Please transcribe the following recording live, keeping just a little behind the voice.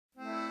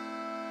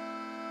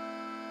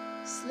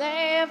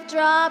slave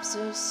drops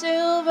of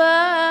silver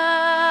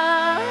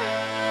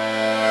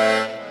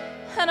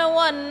and a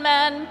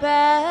one-man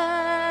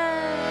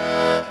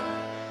band.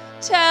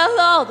 Tell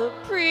all the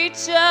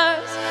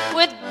preachers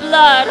with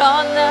blood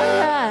on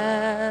their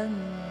hands.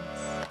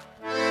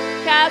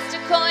 Cast a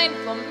coin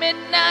for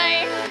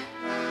midnight,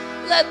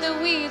 let the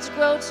weeds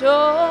grow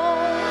tall.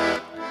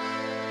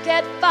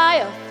 Get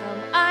fire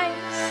from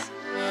ice,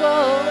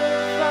 gold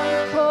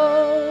from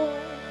coal,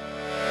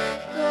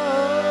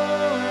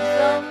 gold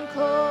from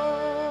coal.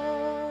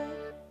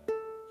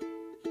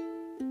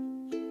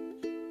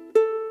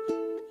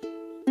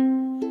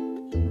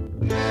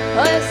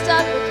 Hoist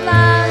up a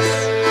glass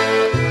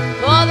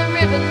for the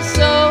ribbon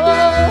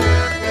soul,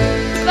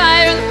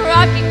 fire in the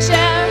rocking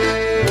chair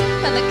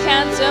and the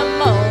cancer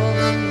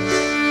moans.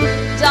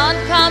 Dawn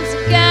comes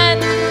again,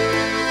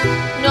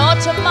 no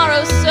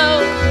tomorrow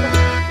sowed.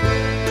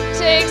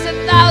 Takes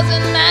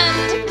 1,000 men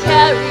to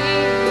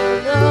carry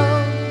the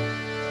load,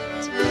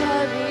 to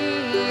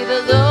carry the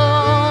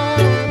load.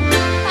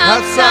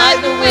 Outside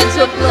the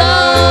winter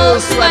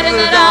blows, sweat in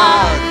the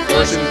dark,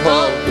 push and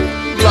pull.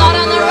 Blood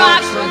on the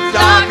rocks runs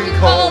dark and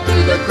cold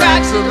through the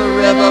cracks of the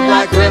river,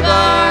 black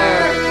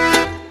river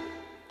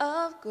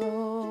of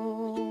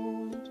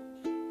gold.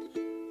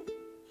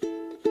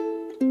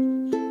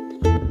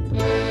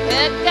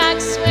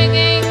 Pickaxe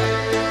swinging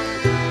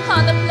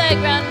on the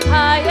playground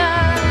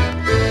pyre,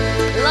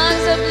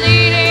 lungs are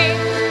bleeding,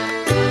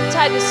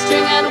 tied with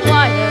string and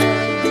wire.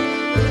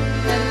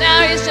 And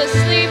now he's just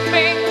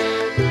sleeping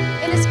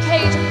in his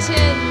cage of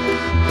tin.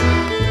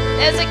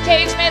 There's a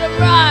cage made of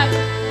rock,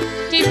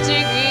 keep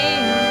digging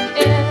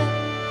in,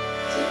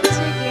 keep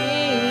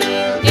digging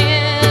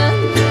in.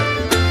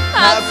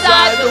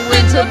 Outside the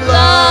winter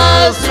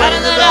blows, sweat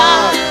in the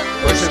dark,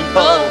 push and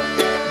pull.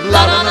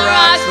 Blood on the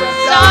rocks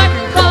runs dark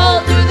and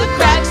cold through the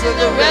cracks of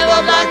the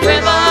river, black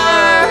river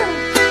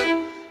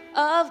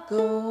of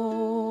gold.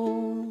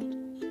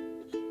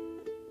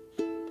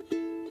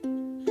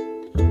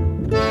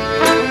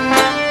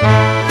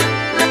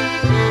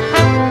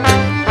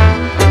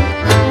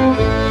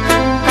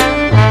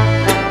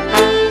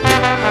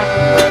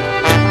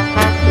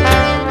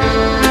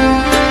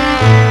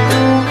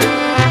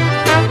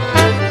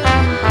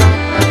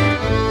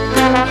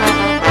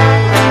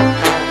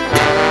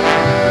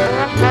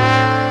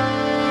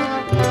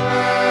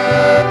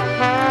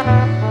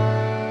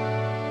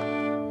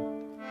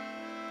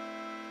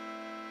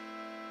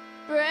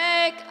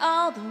 Break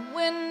all the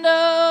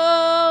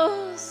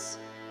windows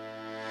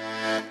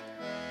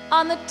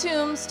on the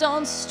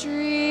tombstone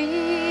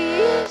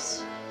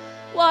streets.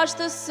 Wash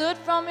the soot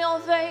from your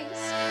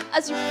face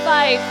as you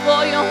fight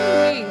for your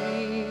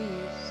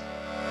dreams.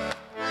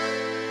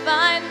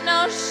 Find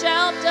no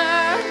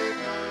shelter,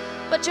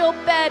 but your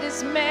bed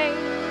is made.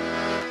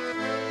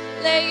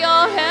 Lay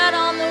your head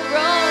on the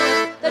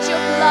road that your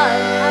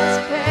blood has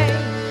paid,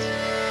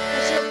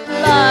 that your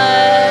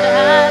blood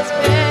has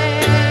paid.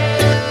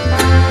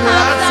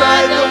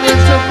 Outside the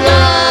winter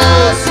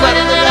blows, sweat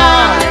in the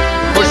dark,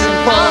 push and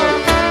pull.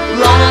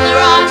 Blood on the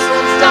rocks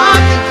runs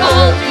dark and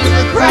cold through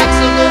the cracks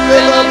of the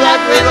river,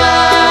 black river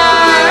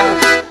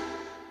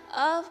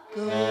of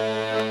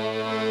gold.